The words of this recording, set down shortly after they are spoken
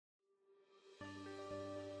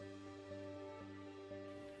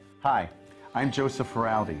Hi, I'm Joseph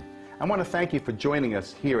Feraldi. I want to thank you for joining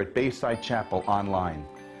us here at Bayside Chapel online.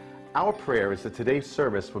 Our prayer is that today's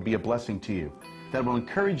service will be a blessing to you, that it will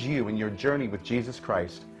encourage you in your journey with Jesus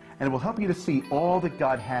Christ, and it will help you to see all that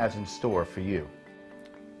God has in store for you.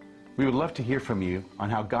 We would love to hear from you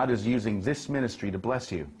on how God is using this ministry to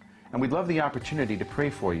bless you, and we'd love the opportunity to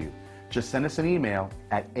pray for you. Just send us an email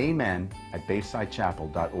at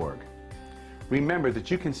amen@baysidechapel.org. Remember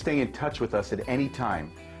that you can stay in touch with us at any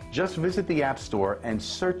time. Just visit the App Store and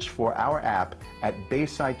search for our app at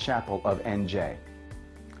Bayside Chapel of NJ.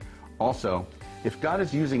 Also, if God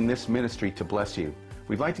is using this ministry to bless you,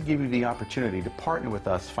 we'd like to give you the opportunity to partner with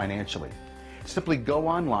us financially. Simply go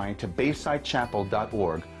online to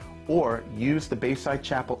baysidechapel.org or use the Bayside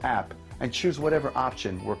Chapel app and choose whatever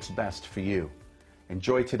option works best for you.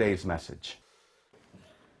 Enjoy today's message.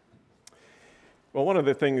 Well, one of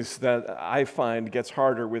the things that I find gets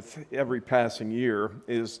harder with every passing year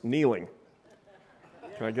is kneeling.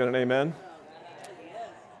 Can I get an amen?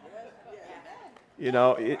 You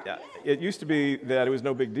know, it used to be that it was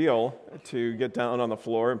no big deal to get down on the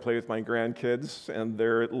floor and play with my grandkids and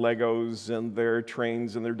their Legos and their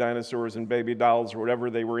trains and their dinosaurs and baby dolls or whatever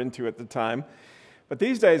they were into at the time. But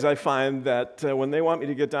these days I find that when they want me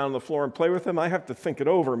to get down on the floor and play with them, I have to think it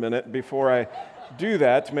over a minute before I do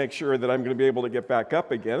that to make sure that I'm going to be able to get back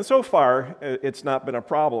up again. So far, it's not been a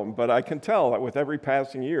problem, but I can tell that with every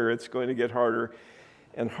passing year, it's going to get harder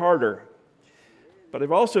and harder. But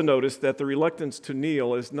I've also noticed that the reluctance to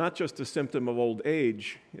kneel is not just a symptom of old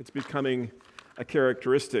age, it's becoming a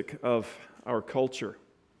characteristic of our culture.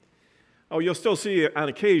 Oh, you'll still see on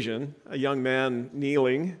occasion a young man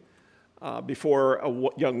kneeling before a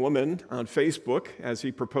young woman on Facebook as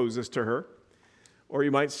he proposes to her. Or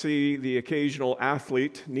you might see the occasional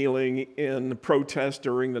athlete kneeling in protest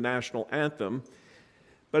during the national anthem.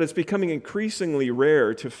 But it's becoming increasingly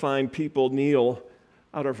rare to find people kneel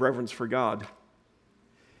out of reverence for God.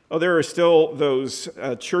 Oh, there are still those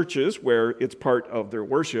churches where it's part of their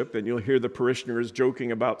worship, and you'll hear the parishioners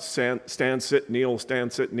joking about stand, sit, kneel,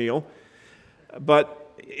 stand, sit, kneel.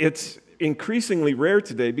 But it's increasingly rare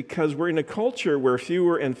today because we're in a culture where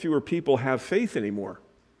fewer and fewer people have faith anymore.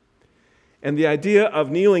 And the idea of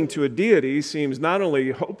kneeling to a deity seems not only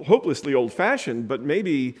hopelessly old-fashioned, but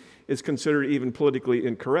maybe is considered even politically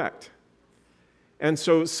incorrect. And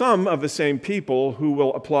so some of the same people who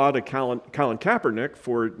will applaud a Colin Kaepernick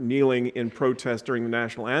for kneeling in protest during the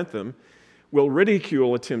national anthem will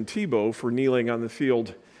ridicule a Tim Tebow for kneeling on the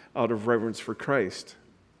field out of reverence for Christ.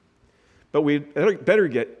 But we better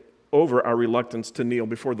get over our reluctance to kneel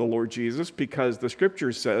before the Lord Jesus, because the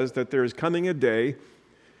Scripture says that there is coming a day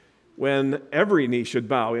when every knee should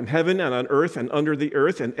bow in heaven and on earth and under the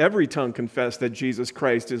earth, and every tongue confess that Jesus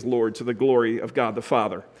Christ is Lord, to the glory of God the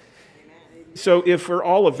Father. So if we're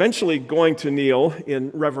all eventually going to kneel in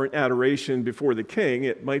reverent adoration before the King,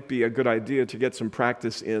 it might be a good idea to get some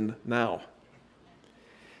practice in now.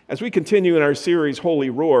 As we continue in our series, Holy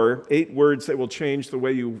Roar, 8 words that will change the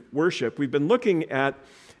way you worship, we've been looking at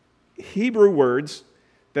Hebrew words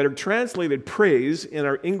that are translated praise in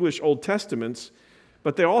our English Old Testaments,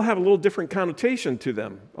 but they all have a little different connotation to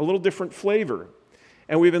them, a little different flavor.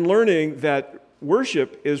 And we've been learning that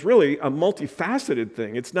worship is really a multifaceted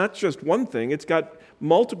thing. It's not just one thing. It's got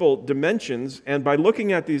multiple dimensions. And by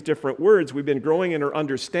looking at these different words, we've been growing in our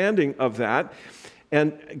understanding of that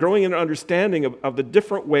and growing in our understanding of the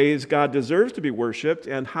different ways God deserves to be worshiped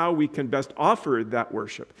and how we can best offer that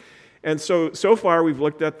worship. And so far we've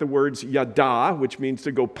looked at the words yada, which means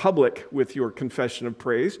to go public with your confession of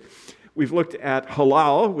praise. We've looked at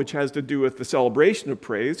halal, which has to do with the celebration of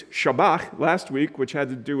praise. Shabach, last week, which had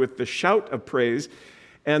to do with the shout of praise.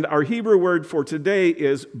 And our Hebrew word for today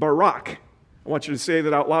is barak. I want you to say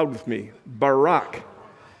that out loud with me. Barak.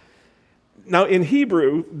 Now, in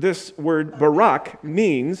Hebrew, this word barak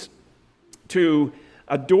means to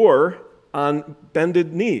adore on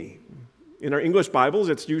bended knee. In our English Bibles,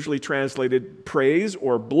 it's usually translated praise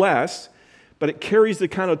or bless, but it carries the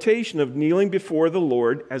connotation of kneeling before the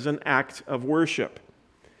Lord as an act of worship.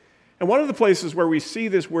 And one of the places where we see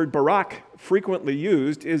this word barak frequently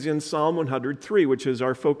used is in Psalm 103, which is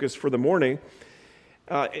our focus for the morning.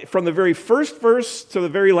 From the very first verse to the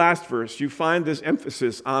very last verse, you find this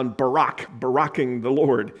emphasis on baraking the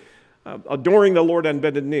Lord, adoring the Lord on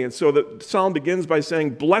bended knee. And so the psalm begins by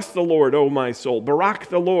saying, "Bless the Lord, O my soul. Barak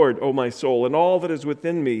the Lord, O my soul, and all that is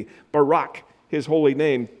within me. Barak his holy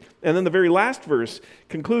name." And then the very last verse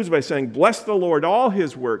concludes by saying, "Bless the Lord, all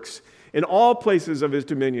his works, in all places of his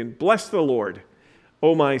dominion. Bless the Lord,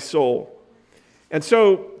 O my soul." And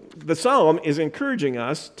so the psalm is encouraging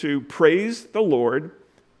us to praise the Lord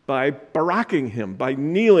by baracking him, by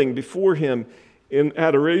kneeling before him in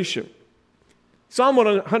adoration. Psalm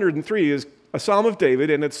 103 is a psalm of David,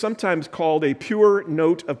 and it's sometimes called a pure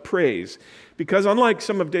note of praise, because unlike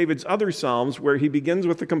some of David's other psalms where he begins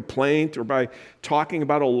with a complaint or by talking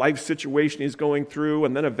about a life situation he's going through,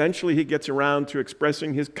 and then eventually he gets around to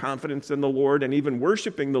expressing his confidence in the Lord and even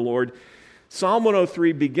worshiping the Lord, Psalm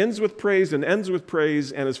 103 begins with praise and ends with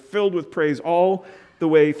praise and is filled with praise all the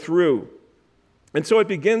way through. And so it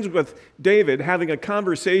begins with David having a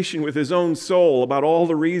conversation with his own soul about all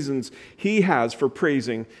the reasons he has for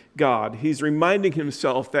praising God. He's reminding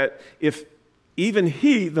himself that if even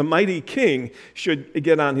he, the mighty king, should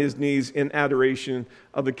get on his knees in adoration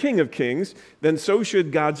of the King of Kings, then so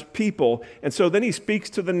should God's people. And so then he speaks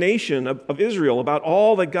to the nation of Israel about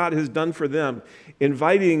all that God has done for them,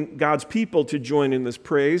 inviting God's people to join in this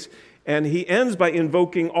praise. And he ends by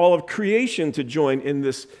invoking all of creation to join in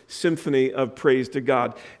this symphony of praise to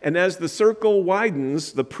God. And as the circle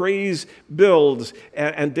widens, the praise builds.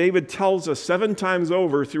 And David tells us 7 times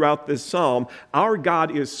over throughout this psalm, our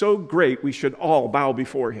God is so great, we should all bow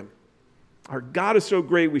before him. Our God is so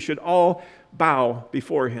great, we should all bow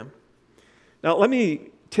before him. Now, let me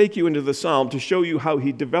take you into the psalm to show you how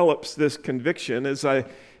he develops this conviction. As I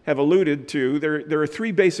have alluded to, there are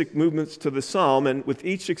 3 basic movements to the psalm, and with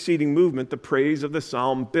each succeeding movement, the praise of the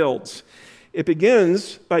psalm builds. It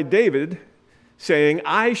begins by David saying,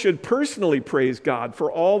 I should personally praise God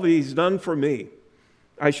for all that he's done for me.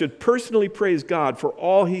 I should personally praise God for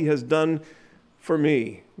all he has done for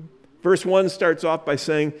me. Verse 1 starts off by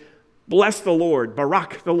saying, bless the Lord,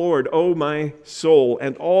 barak the Lord, O my soul,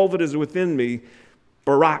 and all that is within me,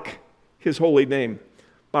 barak his holy name.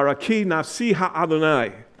 Baraki nafsi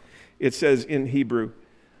ha'adonai. It says in Hebrew,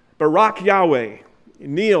 Barak Yahweh,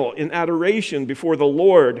 kneel in adoration before the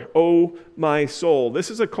Lord, O my soul. This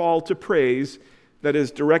is a call to praise that is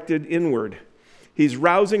directed inward. He's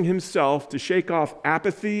rousing himself to shake off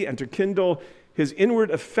apathy and to kindle his inward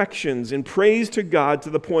affections in praise to God to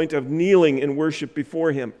the point of kneeling in worship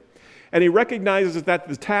before him. And he recognizes that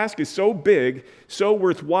the task is so big, so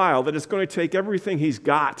worthwhile, that it's going to take everything he's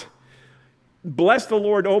got. Bless the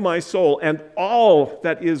Lord, O my soul, and all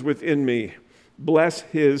that is within me. Bless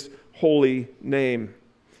his holy name.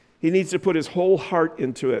 He needs to put his whole heart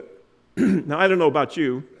into it. Now, I don't know about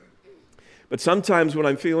you, but sometimes when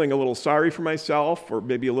I'm feeling a little sorry for myself or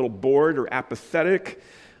maybe a little bored or apathetic,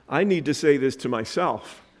 I need to say this to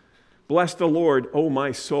myself. Bless the Lord, O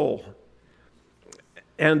my soul,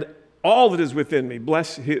 and all that is within me.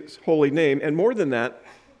 Bless his holy name. And more than that,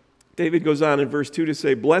 David goes on in verse 2 to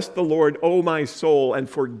say, bless the Lord, O my soul, and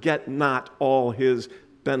forget not all his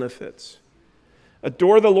benefits.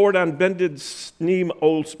 Adore the Lord on bended knee,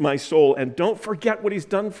 O my soul, and don't forget what he's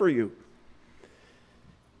done for you.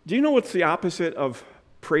 Do you know what's the opposite of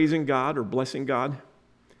praising God or blessing God?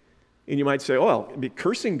 And you might say, oh, well, it'd be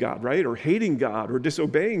cursing God, right? Or hating God or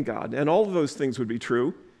disobeying God. And all of those things would be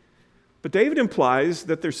true. But David implies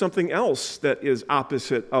that there's something else that is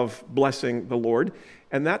opposite of blessing the Lord,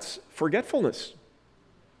 and that's forgetfulness.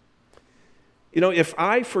 You know, if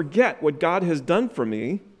I forget what God has done for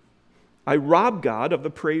me, I rob God of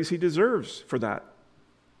the praise he deserves for that.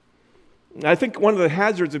 I think one of the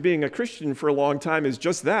hazards of being a Christian for a long time is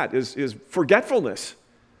just that, is forgetfulness,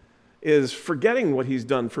 is forgetting what he's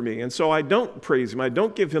done for me. And so I don't praise him. I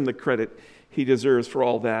don't give him the credit he deserves for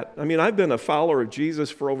all that. I mean, I've been a follower of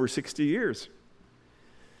Jesus for over 60 years.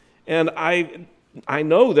 And I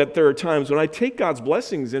know that there are times when I take God's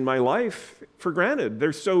blessings in my life for granted.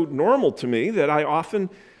 They're so normal to me that I often,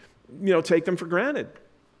 take them for granted.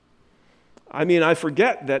 I mean, I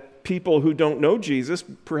forget that people who don't know Jesus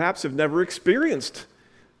perhaps have never experienced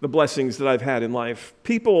the blessings that I've had in life.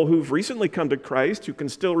 People who've recently come to Christ, who can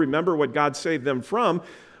still remember what God saved them from,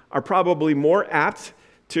 are probably more apt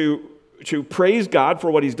to praise God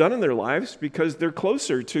for what he's done in their lives because they're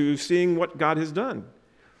closer to seeing what God has done.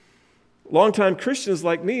 Longtime Christians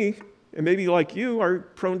like me, and maybe like you, are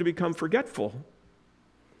prone to become forgetful.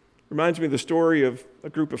 Reminds me of the story of a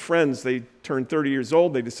group of friends. They turned 30 years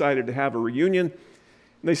old. They decided to have a reunion.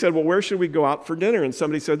 And they said, well, where should we go out for dinner? And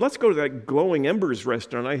somebody said, let's go to that Glowing Embers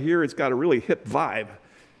restaurant. I hear it's got a really hip vibe.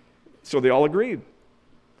 So they all agreed.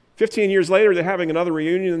 15 years later, they're having another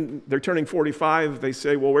reunion. They're turning 45. They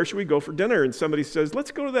say, well, where should we go for dinner? And somebody says,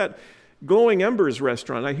 let's go to that Glowing Embers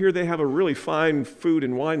restaurant. I hear they have a really fine food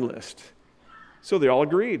and wine list. So they all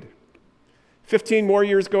agreed. 15 more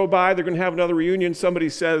years go by. They're going to have another reunion. Somebody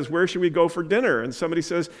says, where should we go for dinner? And somebody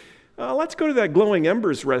says, let's go to that Glowing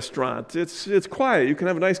Embers restaurant. It's quiet. You can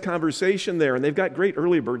have a nice conversation there. And they've got great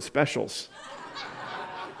early bird specials.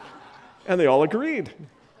 And they all agreed.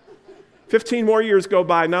 15 more years go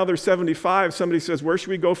by. Now they're 75. Somebody says, where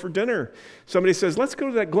should we go for dinner? Somebody says, let's go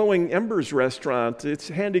to that Glowing Embers restaurant. It's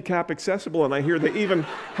handicap accessible, and I hear they even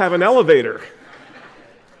have an elevator.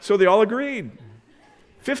 So they all agreed.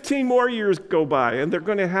 15 more years go by, and they're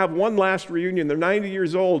going to have one last reunion. They're 90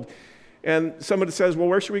 years old, and somebody says, well,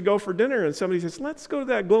 where should we go for dinner? And somebody says, let's go to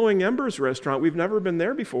that Glowing Embers restaurant. We've never been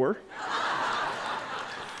there before.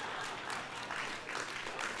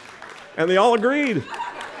 And they all agreed.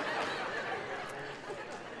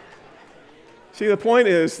 See, the point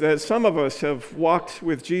is that some of us have walked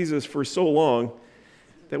with Jesus for so long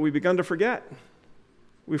that we've begun to forget.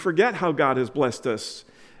 We forget how God has blessed us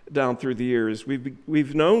down through the years.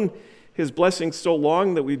 We've known his blessings so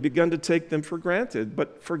long that we've begun to take them for granted.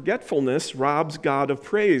 But forgetfulness robs God of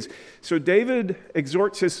praise. So David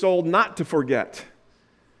exhorts his soul not to forget.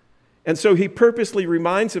 And so he purposely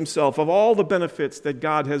reminds himself of all the benefits that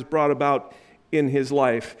God has brought about in his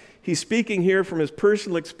life. He's speaking here from his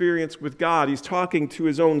personal experience with God. He's talking to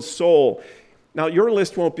his own soul. Now, your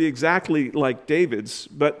list won't be exactly like David's,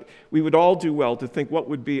 but we would all do well to think what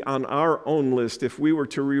would be on our own list if we were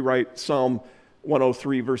to rewrite Psalm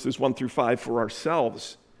 103, verses 1 through 5 for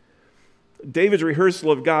ourselves. David's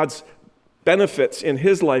rehearsal of God's benefits in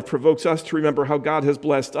his life provokes us to remember how God has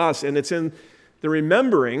blessed us, and it's in the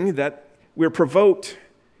remembering that we're provoked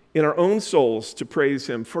in our own souls to praise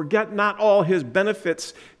him. Forget not all his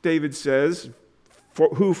benefits, David says,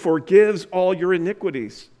 who forgives all your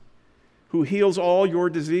iniquities, who heals all your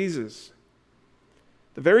diseases.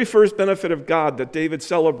 The very first benefit of God that David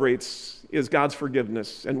celebrates is God's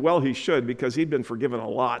forgiveness. And well, he should, because he'd been forgiven a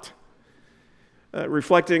lot.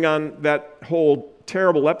 Reflecting on that whole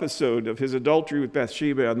terrible episode of his adultery with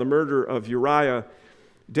Bathsheba and the murder of Uriah,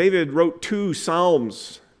 David wrote 2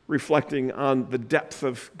 psalms reflecting on the depth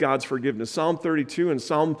of God's forgiveness, Psalm 32 and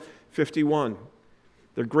Psalm 51.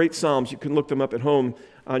 They're great psalms. You can look them up at home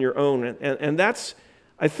on your own. And that's,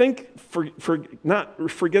 I think, for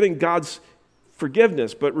not forgetting God's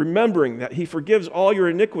forgiveness, but remembering that he forgives all your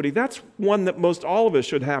iniquity. That's one that most all of us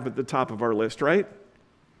should have at the top of our list, right?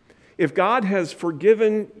 If God has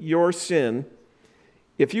forgiven your sin,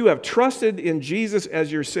 if you have trusted in Jesus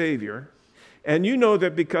as your Savior, and you know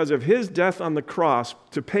that because of his death on the cross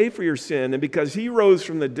to pay for your sin, and because he rose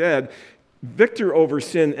from the dead, victor over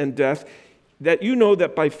sin and death, that you know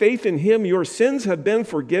that by faith in him, your sins have been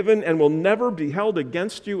forgiven and will never be held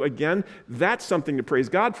against you again, that's something to praise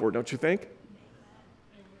God for, don't you think?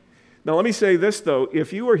 Now, let me say this, though.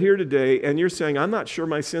 If you are here today and you're saying, I'm not sure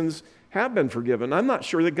my sins have been forgiven, I'm not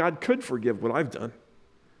sure that God could forgive what I've done,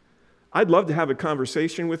 I'd love to have a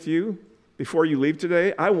conversation with you before you leave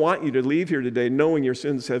today. I want you to leave here today knowing your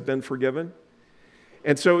sins have been forgiven.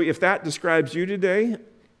 And so if that describes you today,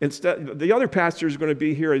 instead, the other pastor is going to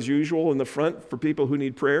be here as usual in the front for people who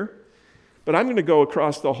need prayer. But I'm going to go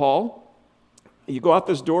across the hall. You go out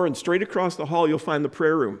this door, and straight across the hall, you'll find the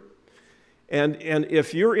prayer room. And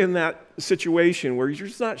if you're in that situation where you're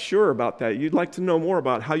just not sure about that, you'd like to know more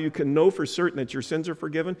about how you can know for certain that your sins are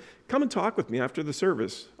forgiven, come and talk with me after the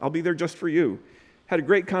service. I'll be there just for you. Had a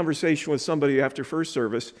great conversation with somebody after first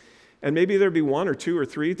service, and maybe there'll be 1 or 2 or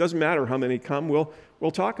 3. It doesn't matter how many come.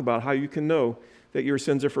 We'll talk about how you can know that your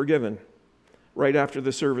sins are forgiven right after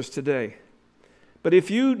the service today. But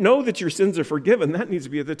if you know that your sins are forgiven, that needs to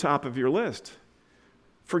be at the top of your list.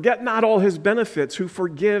 Forget not all his benefits, who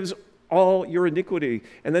forgives all your iniquity.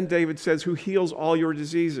 And then David says, who heals all your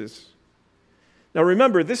diseases. Now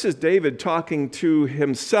remember, this is David talking to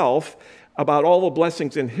himself about all the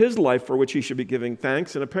blessings in his life for which he should be giving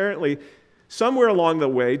thanks. And apparently, somewhere along the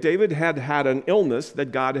way, David had had an illness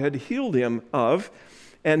that God had healed him of,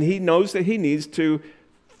 and he knows that he needs to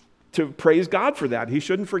praise God for that. He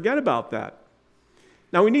shouldn't forget about that.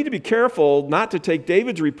 Now, we need to be careful not to take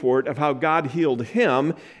David's report of how God healed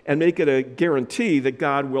him and make it a guarantee that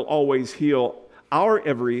God will always heal our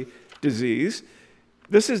every disease.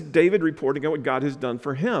 This is David reporting on what God has done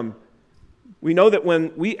for him. We know that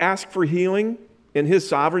when we ask for healing in his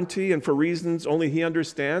sovereignty and for reasons only he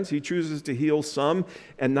understands, he chooses to heal some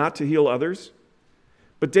and not to heal others.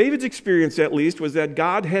 But David's experience, at least, was that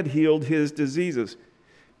God had healed his diseases.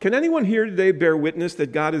 Can anyone here today bear witness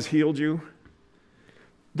that God has healed you?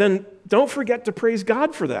 Then don't forget to praise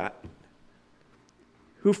God for that.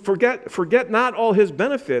 Who forget not all his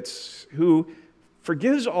benefits, who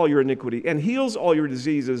forgives all your iniquity and heals all your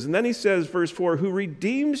diseases. And then he says, verse 4, who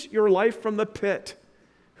redeems your life from the pit,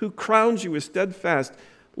 who crowns you with steadfast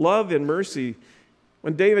love and mercy.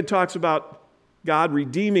 When David talks about God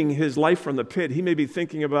redeeming his life from the pit, he may be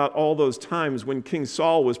thinking about all those times when King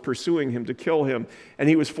Saul was pursuing him to kill him, and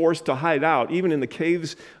he was forced to hide out, even in the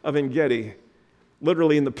caves of En-Gedi,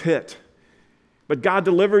 literally in the pit. But God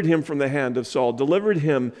delivered him from the hand of Saul, delivered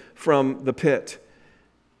him from the pit.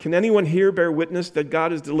 Can anyone here bear witness that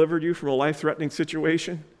God has delivered you from a life-threatening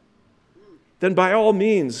situation? Then by all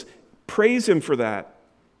means, praise him for that.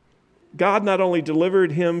 God not only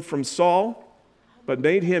delivered him from Saul, but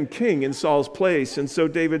made him king in Saul's place. And so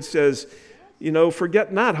David says,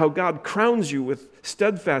 forget not how God crowns you with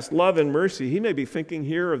steadfast love and mercy. He may be thinking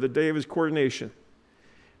here of the day of his coronation,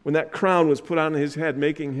 when that crown was put on his head,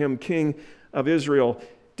 making him king of Israel.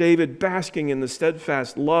 David basking in the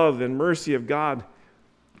steadfast love and mercy of God.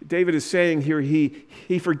 David is saying here,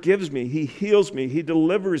 he forgives me, he heals me, he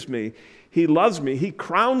delivers me, he loves me, he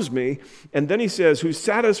crowns me. And then he says, who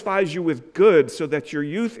satisfies you with good so that your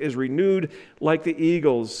youth is renewed like the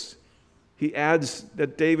eagles. He adds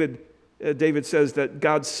that David says that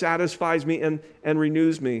God satisfies me and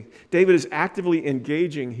renews me. David is actively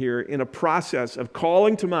engaging here in a process of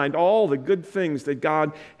calling to mind all the good things that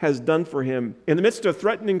God has done for him in the midst of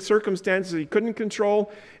threatening circumstances he couldn't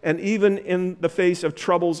control, and even in the face of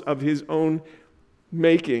troubles of his own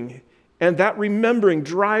making. And that remembering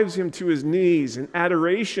drives him to his knees in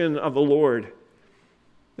adoration of the Lord.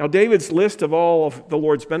 Now, David's list of all of the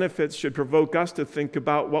Lord's benefits should provoke us to think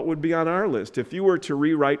about what would be on our list. If you were to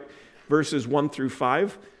rewrite verses 1 through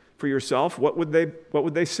 5 for yourself, what would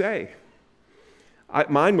they say?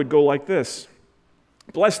 Mine would go like this.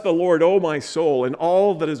 Bless the Lord, O my soul, and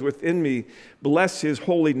all that is within me. Bless his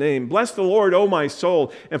holy name. Bless the Lord, O my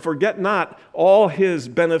soul, and forget not all his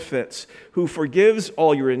benefits, who forgives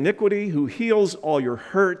all your iniquity, who heals all your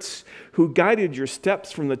hurts, who guided your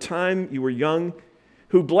steps from the time you were young,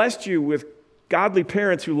 who blessed you with godly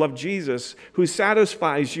parents who love Jesus, who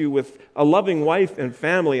satisfies you with a loving wife and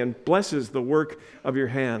family and blesses the work of your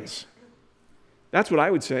hands. That's what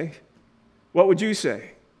I would say. What would you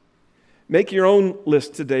say? Make your own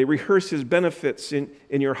list today. Rehearse his benefits in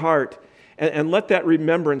your heart, and let that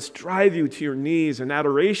remembrance drive you to your knees in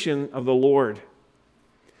adoration of the Lord.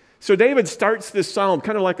 So David starts this psalm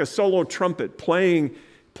kind of like a solo trumpet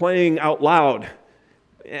playing out loud.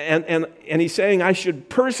 And he's saying, I should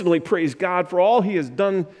personally praise God for all he has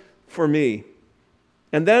done for me.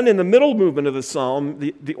 And then in the middle movement of the psalm,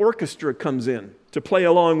 the orchestra comes in to play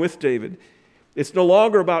along with David. It's no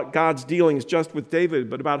longer about God's dealings just with David,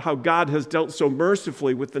 but about how God has dealt so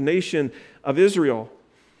mercifully with the nation of Israel.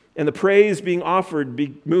 And the praise being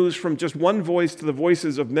offered moves from just one voice to the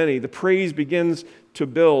voices of many. The praise begins to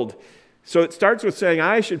build. So it starts with saying,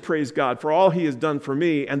 I should praise God for all he has done for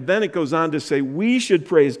me. And then it goes on to say, we should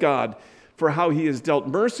praise God for how he has dealt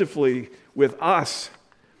mercifully with us.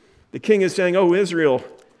 The king is saying, oh, Israel,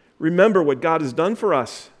 remember what God has done for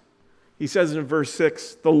us. He says in verse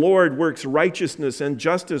 6, the Lord works righteousness and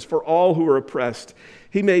justice for all who are oppressed.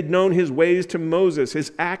 He made known his ways to Moses,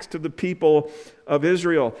 his acts to the people of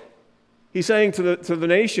Israel. He's saying to the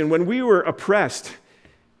nation, when we were oppressed,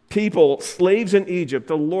 people, slaves in Egypt,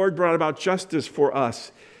 the Lord brought about justice for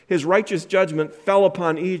us. His righteous judgment fell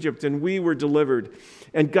upon Egypt, and we were delivered.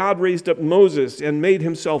 And God raised up Moses and made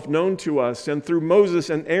himself known to us, and through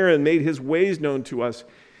Moses and Aaron made his ways known to us.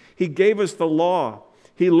 He gave us the law.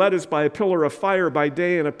 He led us by a pillar of fire by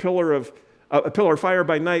day and a pillar of fire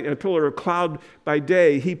by night and a pillar of cloud by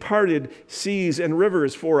day. He parted seas and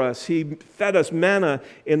rivers for us. He fed us manna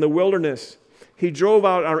in the wilderness. He drove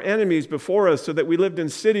out our enemies before us so that we lived in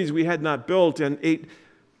cities we had not built and ate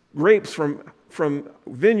grapes from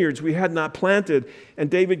vineyards we had not planted.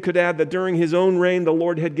 And David could add that during his own reign, the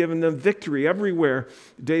Lord had given them victory everywhere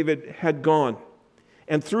David had gone.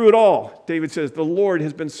 And through it all, David says, the Lord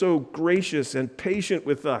has been so gracious and patient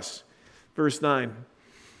with us. Verse 9.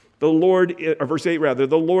 Verse 8 rather,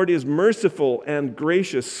 the Lord is merciful and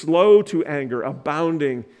gracious, slow to anger,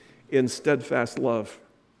 abounding in steadfast love.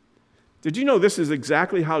 Did you know this is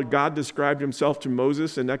exactly how God described himself to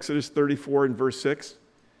Moses in Exodus 34 and verse 6? Do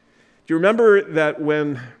you remember that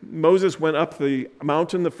when Moses went up the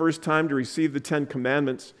mountain the first time to receive the 10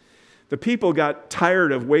 Commandments, the people got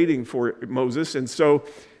tired of waiting for Moses, and so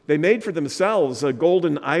they made for themselves a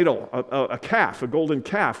golden idol, a golden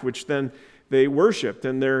calf, which then they worshiped,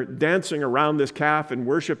 and they're dancing around this calf and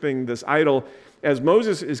worshiping this idol. As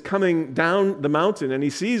Moses is coming down the mountain and he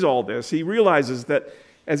sees all this, he realizes that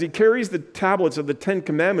as he carries the tablets of the 10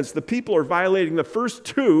 Commandments, the people are violating the first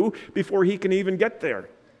two before he can even get there.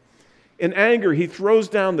 In anger, he throws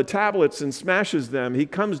down the tablets and smashes them. He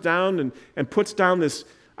comes down and puts down this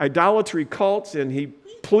idolatry cult, and he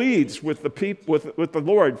pleads with the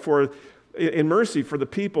Lord in mercy for the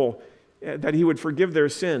people that he would forgive their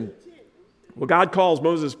sin. Well, God calls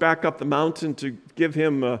Moses back up the mountain to give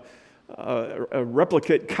him a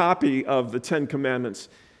replicate copy of the 10 Commandments.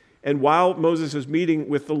 And while Moses is meeting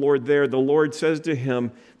with the Lord there, the Lord says to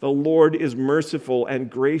him, the Lord is merciful and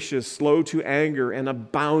gracious, slow to anger, and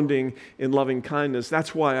abounding in loving kindness.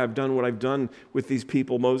 That's why I've done what I've done with these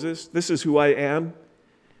people, Moses. This is who I am.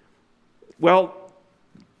 Well,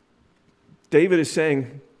 David is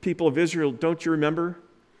saying, people of Israel, don't you remember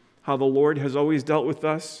how the Lord has always dealt with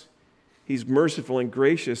us? He's merciful and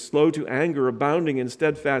gracious, slow to anger, abounding in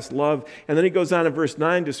steadfast love. And then he goes on in verse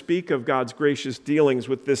 9 to speak of God's gracious dealings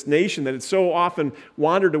with this nation that had so often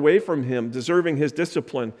wandered away from him, deserving his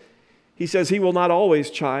discipline. He says he will not always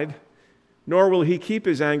chide, nor will he keep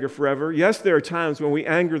his anger forever. Yes, there are times when we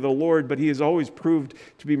anger the Lord, but he has always proved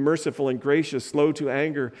to be merciful and gracious, slow to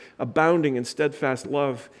anger, abounding in steadfast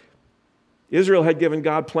love. Israel had given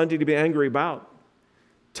God plenty to be angry about.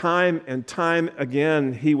 Time and time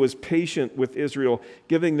again, he was patient with Israel,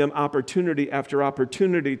 giving them opportunity after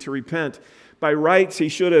opportunity to repent. By rights, he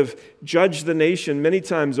should have judged the nation many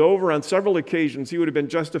times over. On several occasions, he would have been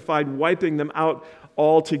justified wiping them out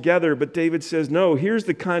altogether. But David says, no, here's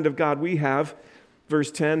the kind of God we have. Verse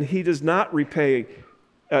 10, he does not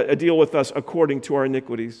deal with us according to our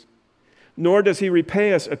iniquities, nor does he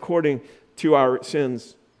repay us according to our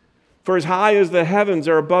sins. For as high as the heavens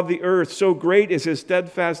are above the earth, so great is his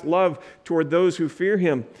steadfast love toward those who fear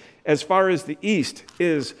him. As far as the east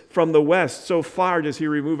is from the west, so far does he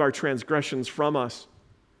remove our transgressions from us.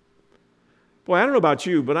 Boy, I don't know about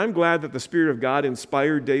you, but I'm glad that the Spirit of God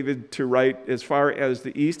inspired David to write as far as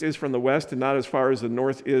the east is from the west and not as far as the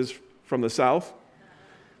north is from the south.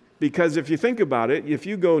 Because if you think about it, if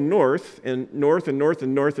you go north and north and north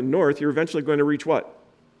and north and north, you're eventually going to reach what?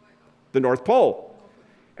 The North Pole.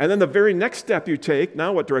 And then the very next step you take,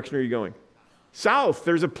 now what direction are you going? South.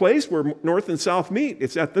 There's a place where north and south meet.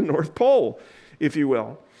 It's at the North Pole, if you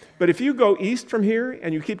will. But if you go east from here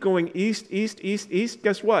and you keep going east, east, east, east,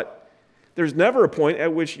 guess what? There's never a point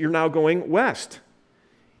at which you're now going west.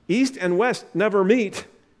 East and west never meet.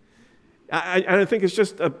 I think it's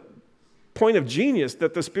just a point of genius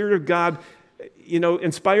that the Spirit of God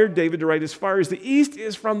inspired David to write, as far as the east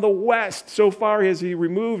is from the west, so far has he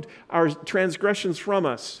removed our transgressions from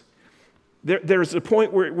us. There's a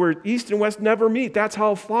point where east and west never meet. That's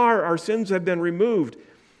how far our sins have been removed.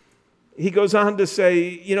 He goes on to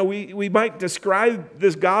say, we might describe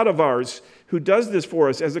this God of ours who does this for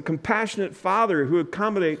us as a compassionate father who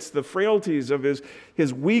accommodates the frailties of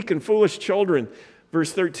his weak and foolish children.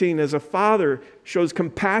 Verse 13, as a father shows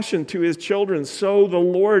compassion to his children, so the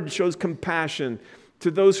Lord shows compassion to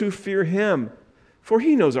those who fear him. For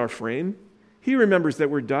he knows our frame. He remembers that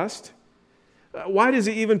we're dust. Why does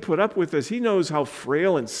he even put up with us? He knows how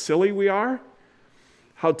frail and silly we are,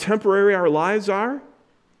 how temporary our lives are.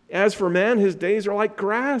 As for man, his days are like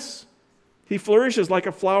grass. He flourishes like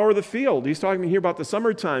a flower of the field. He's talking here about the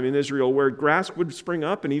summertime in Israel where grass would spring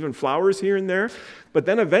up and even flowers here and there. But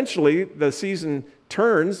then eventually the season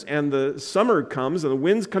turns and the summer comes and the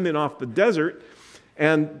winds come in off the desert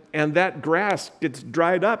and that grass gets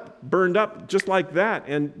dried up, burned up just like that.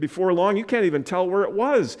 And before long, you can't even tell where it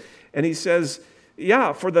was. And he says,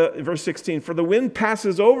 verse 16, for the wind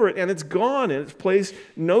passes over it and it's gone and its place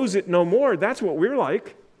knows it no more. That's what we're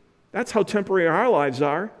like. That's how temporary our lives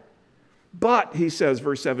are. But, he says,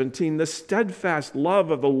 verse 17, the steadfast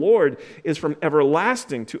love of the Lord is from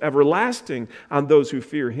everlasting to everlasting on those who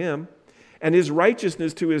fear him, and his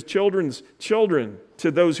righteousness to his children's children,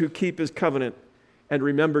 to those who keep his covenant and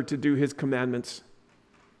remember to do his commandments.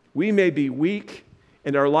 We may be weak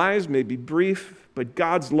and our lives may be brief, but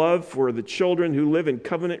God's love for the children who live in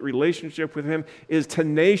covenant relationship with him is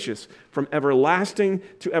tenacious from everlasting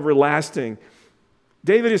to everlasting.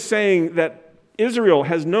 David is saying that Israel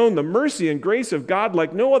has known the mercy and grace of God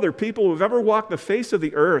like no other people who have ever walked the face of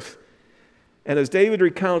the earth. And as David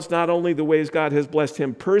recounts not only the ways God has blessed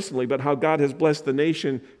him personally, but how God has blessed the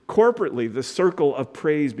nation corporately, the circle of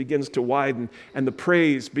praise begins to widen and the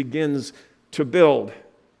praise begins to build.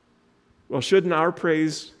 Well, shouldn't our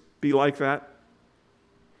praise be like that?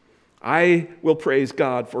 I will praise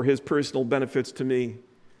God for his personal benefits to me.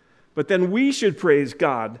 But then we should praise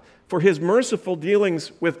God for his merciful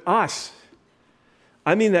dealings with us.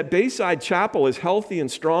 I mean, that Bayside Chapel is healthy and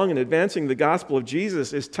strong and advancing the gospel of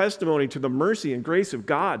Jesus is testimony to the mercy and grace of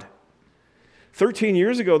God. 13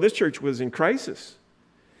 years ago, this church was in crisis.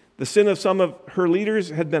 The sin of some of her leaders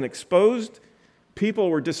had been exposed. People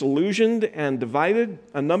were disillusioned and divided.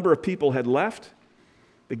 A number of people had left.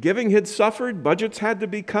 The giving had suffered. Budgets had to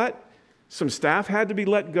be cut. Some staff had to be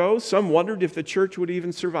let go. Some wondered if the church would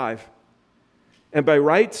even survive. And by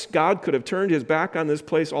rights, God could have turned his back on this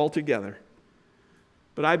place altogether.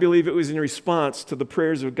 But I believe it was in response to the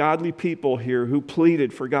prayers of godly people here who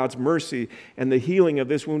pleaded for God's mercy and the healing of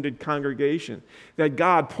this wounded congregation, that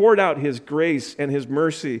God poured out His grace and His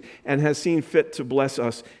mercy and has seen fit to bless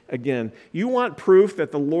us again. You want proof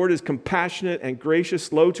that the Lord is compassionate and gracious,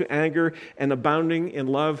 slow to anger, and abounding in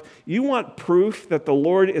love? You want proof that the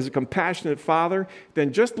Lord is a compassionate Father?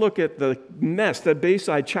 Then just look at the mess that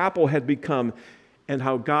Bayside Chapel had become and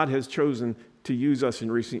how God has chosen to use us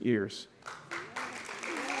in recent years.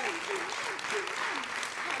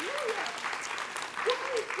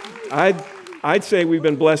 I'd say we've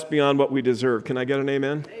been blessed beyond what we deserve. Can I get an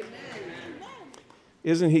amen? Amen.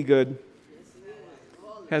 Isn't He good?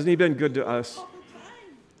 Hasn't He been good to us?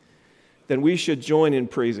 Then we should join in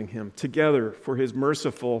praising Him together for His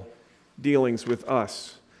merciful dealings with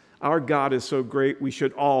us. Our God is so great, we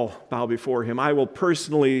should all bow before Him. I will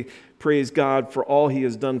personally praise God for all He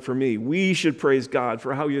has done for me. We should praise God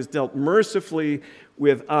for how He has dealt mercifully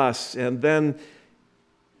with us. And then,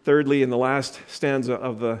 thirdly, in the last stanza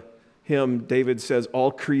of the hymn, David says,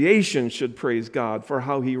 all creation should praise God for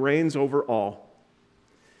how He reigns over all.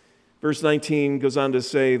 Verse 19 goes on to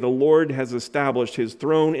say, the Lord has established His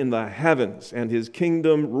throne in the heavens, and His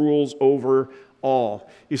kingdom rules over all.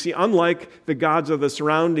 You see, unlike the gods of the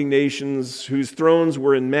surrounding nations whose thrones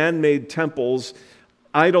were in man-made temples,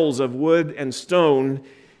 idols of wood and stone,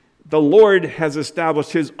 the Lord has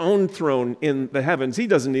established His own throne in the heavens. He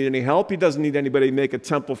doesn't need any help. He doesn't need anybody to make a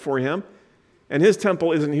temple for Him. And His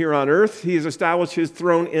temple isn't here on earth. He has established His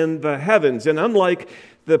throne in the heavens. And unlike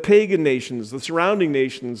the pagan nations, the surrounding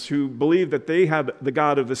nations who believed that they had the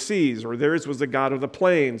God of the seas, or theirs was the God of the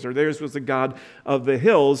plains, or theirs was the God of the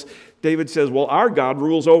hills, David says, well, our God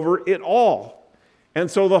rules over it all. And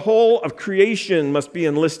so the whole of creation must be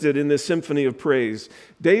enlisted in this symphony of praise.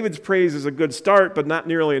 David's praise is a good start, but not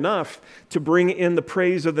nearly enough. To bring in the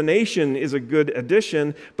praise of the nation is a good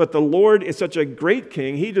addition, but the Lord is such a great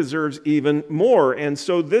King, He deserves even more. And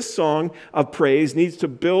so this song of praise needs to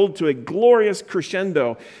build to a glorious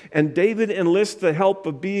crescendo. And David enlists the help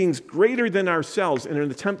of beings greater than ourselves in an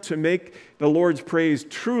attempt to make the Lord's praise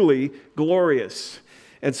truly glorious.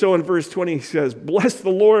 And so in verse 20 he says, bless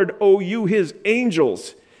the Lord, O you His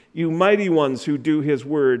angels, you mighty ones who do His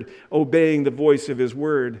word, obeying the voice of His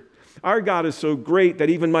word. Our God is so great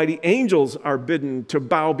that even mighty angels are bidden to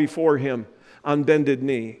bow before Him on bended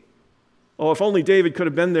knee. Oh, if only David could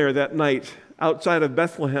have been there that night outside of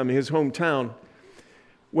Bethlehem, his hometown,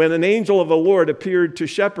 when an angel of the Lord appeared to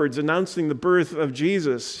shepherds announcing the birth of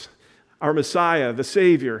Jesus, our Messiah, the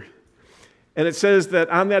Savior. And it says that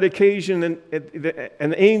on that occasion,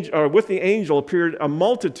 an angel, or with the angel appeared a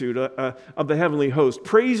multitude of the heavenly host,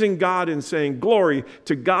 praising God and saying, glory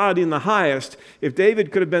to God in the highest. If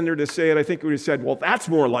David could have been there to say it, I think he would have said, well, that's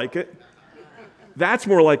more like it. That's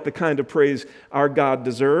more like the kind of praise our God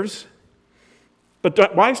deserves.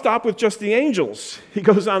 But why stop with just the angels? He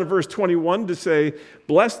goes on in verse 21 to say,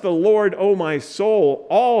 bless the Lord, O my soul,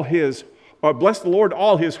 bless the Lord,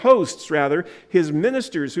 all His hosts, His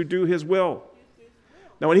ministers who do His will.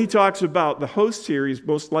 Now, when he talks about the hosts here, he's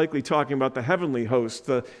most likely talking about the heavenly hosts,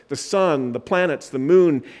 the sun, the planets, the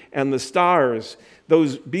moon, and the stars,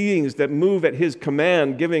 those beings that move at His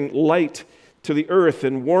command, giving light to the earth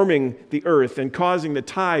and warming the earth and causing the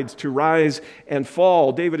tides to rise and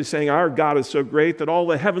fall. David is saying our God is so great that all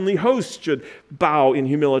the heavenly hosts should bow in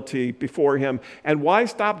humility before Him. And why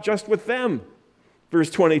stop just with them?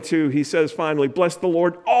 Verse 22, he says finally, bless the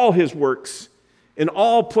Lord, all His works, in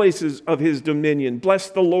all places of His dominion. Bless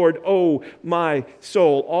the Lord, O my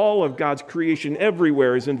soul. All of God's creation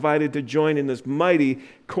everywhere is invited to join in this mighty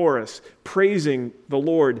chorus, praising the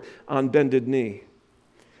Lord on bended knee.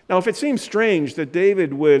 Now, if it seems strange that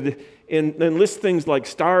David would enlist things like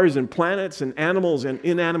stars and planets and animals and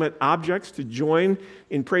inanimate objects to join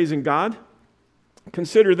in praising God,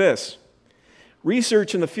 consider this.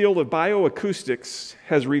 Research in the field of bioacoustics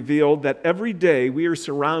has revealed that every day we are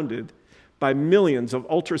surrounded by millions of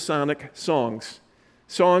ultrasonic songs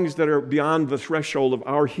that are beyond the threshold of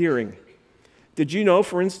our hearing. Did you know,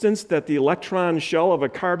 for instance, that the electron shell of a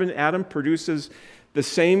carbon atom produces the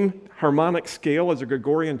same harmonic scale as a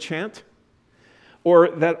Gregorian chant? Or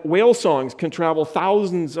that whale songs can travel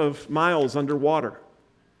thousands of miles underwater?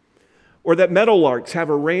 Or that meadowlarks have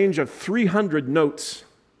a range of 300 notes?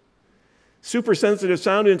 Supersensitive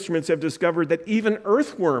sound instruments have discovered that even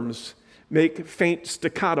earthworms make faint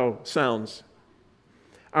staccato sounds.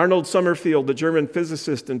 Arnold Sommerfeld, the German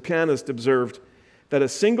physicist and pianist, observed that a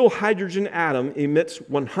single hydrogen atom emits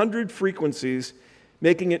 100 frequencies,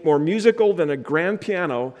 making it more musical than a grand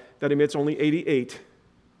piano that emits only 88.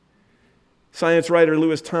 Science writer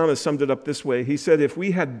Lewis Thomas summed it up this way. He said, if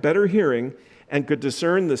we had better hearing and could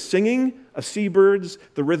discern the singing of seabirds,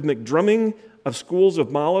 the rhythmic drumming of schools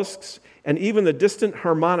of mollusks, and even the distant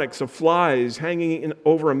harmonics of flies hanging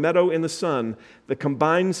over a meadow in the sun, the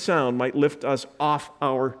combined sound might lift us off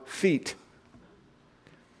our feet.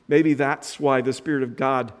 Maybe that's why the Spirit of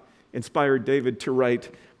God inspired David to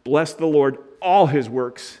write, bless the Lord, all his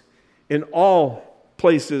works, in all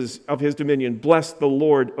places of his dominion. Bless the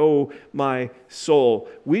Lord, O my soul.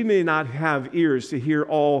 We may not have ears to hear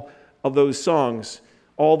all of those songs,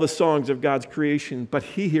 all the songs of God's creation, but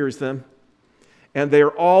he hears them. And they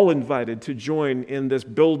are all invited to join in this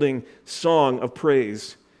building song of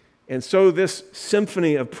praise. And so this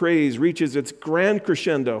symphony of praise reaches its grand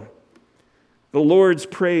crescendo. The Lord's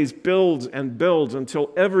praise builds and builds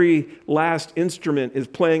until every last instrument is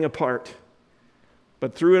playing a part.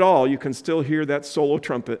 But through it all, you can still hear that solo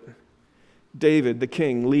trumpet. David, the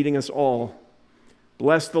king, leading us all.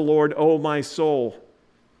 Bless the Lord, O my soul.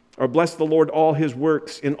 Or bless the Lord, all his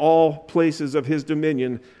works, in all places of his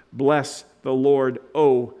dominion. Bless the Lord,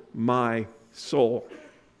 O my soul.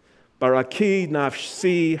 Baraki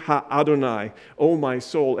nafsi ha-Adonai, O my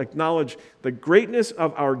soul. Acknowledge the greatness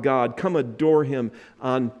of our God. Come adore him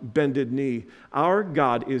on bended knee. Our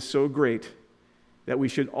God is so great that we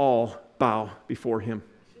should all bow before him.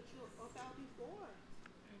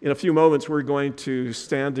 In a few moments, we're going to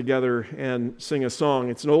stand together and sing a song.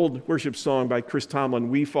 It's an old worship song by Chris Tomlin,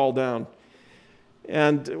 We Fall Down.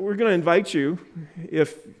 And we're going to invite you,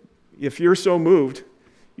 if you're so moved,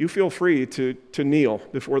 you feel free to kneel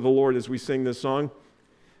before the Lord as we sing this song.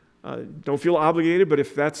 Don't feel obligated, but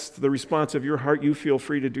if that's the response of your heart, you feel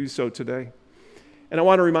free to do so today. And I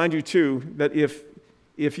want to remind you, too, that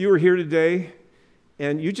if you are here today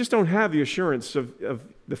and you just don't have the assurance of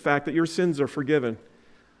the fact that your sins are forgiven,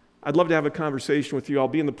 I'd love to have a conversation with you. I'll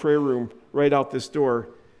be in the prayer room right out this door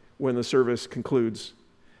when the service concludes.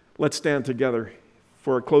 Let's stand together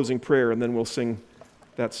for a closing prayer, and then we'll sing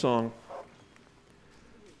that song.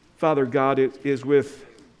 Father God, it is with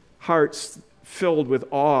hearts filled with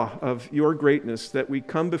awe of your greatness that we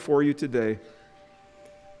come before you today,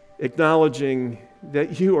 acknowledging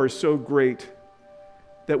that you are so great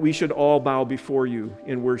that we should all bow before you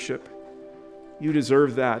in worship. You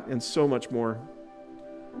deserve that and so much more.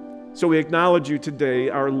 So we acknowledge you today,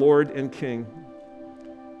 our Lord and King.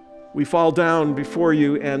 We fall down before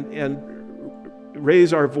you and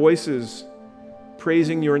raise our voices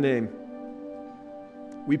praising your name.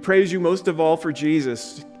 We praise you most of all for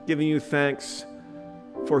Jesus, giving you thanks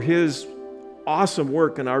for his awesome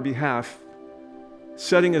work on our behalf,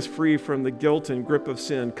 setting us free from the guilt and grip of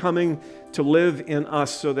sin, coming to live in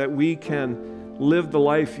us so that we can live the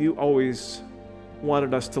life you always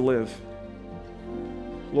wanted us to live.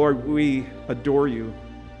 Lord, we adore you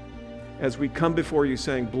as we come before you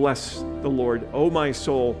saying, bless the Lord, O my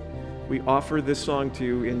soul. We offer this song to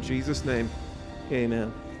you in Jesus' name.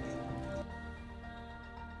 Amen.